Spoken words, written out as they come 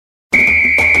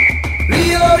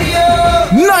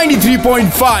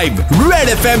93.5 Red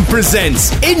FM presents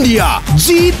India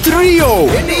जीत रियो।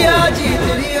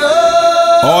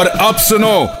 और अब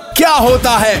सुनो क्या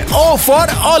होता है O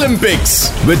for Olympics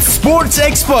with sports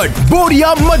expert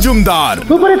Boria Majumdar.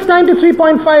 Super hits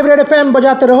 93.5 Red FM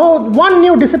बजाते रहो। One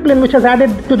new discipline which has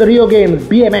added to the Rio games,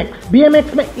 BMX।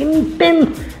 BMX में intense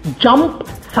jump,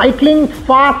 cycling,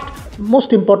 fast,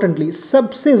 most importantly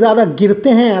सबसे ज्यादा गिरते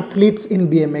हैं एथलीट्स इन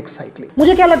BMX साइकिलिंग।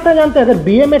 मुझे क्या लगता है जानते हैं, अगर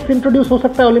BMX इंट्रोड्यूस हो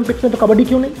सकता है ओलंपिक्स में तो कबड्डी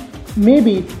क्यों नहीं? May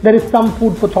be there is some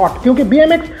food for thought, क्योंकि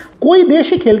BMX कोई देश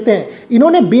ही खेलते हैं,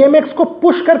 इन्होंने BMX को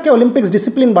पुश करके ओलंपिक्स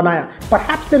डिसिप्लिन बनाया।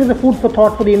 Perhaps there is a food for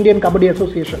thought for the Indian kabaddi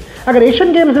association. अगर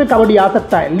एशियन गेम्स में कबड्डी आ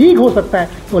सकता है, लीग हो सकता है,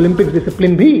 तो ओलंपिक्स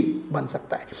डिसिप्लिन भी बन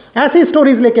सकता है। ऐसी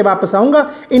स्टोरीज लेके वापस आऊंगा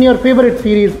in your favourite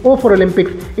series O for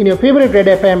Olympics in your favourite Red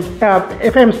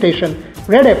FM station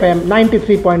Red FM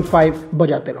 93.5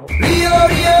 बजाते रहो।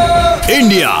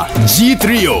 इंडिया जीत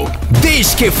रियो,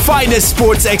 देश के finest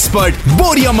sports expert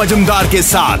Boria Majumdar के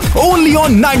साथ ओनली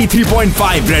ऑन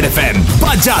 93.5 रेड FM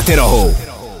बजाते रहो।